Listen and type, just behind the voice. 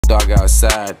dog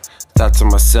outside. Thought to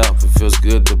myself, it feels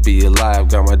good to be alive.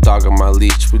 Got my dog on my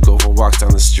leash, we go for walks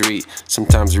down the street.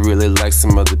 Sometimes he really likes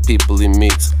some of the people he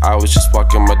meets. I was just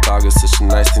walking my dog, it's such a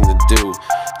nice thing to do.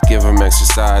 Give him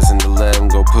exercise and to let him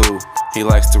go poo. He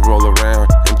likes to roll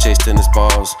around and chase tennis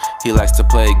balls. He likes to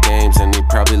play games and he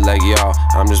probably like y'all.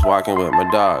 I'm just walking with my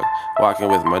dog, walking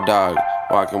with my dog,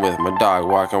 walking with my dog,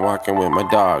 walking with my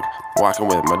dog, walking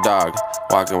with my dog,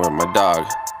 walking with my dog,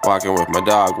 walking with my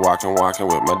dog, walking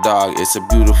with my dog. It's a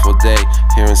beautiful day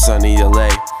here in sunny LA.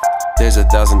 There's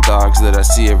 1,000 dogs that I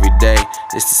see every day.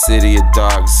 It's the city of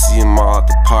dogs, see them all at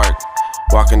the park.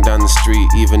 Walking down the street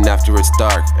even after it's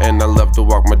dark. And I love to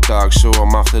walk my dog, show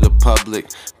him off to the public.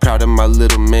 Proud of my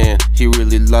little man, he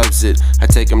really loves it. I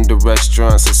take him to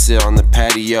restaurants, I sit on the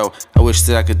patio. I wish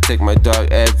that I could take my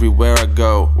dog everywhere I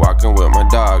go. Walking with my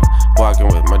dog, walking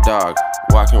with my dog,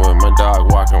 walking with my dog,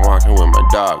 walking with my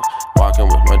dog, walking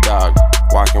with my dog,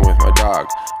 walking with my dog.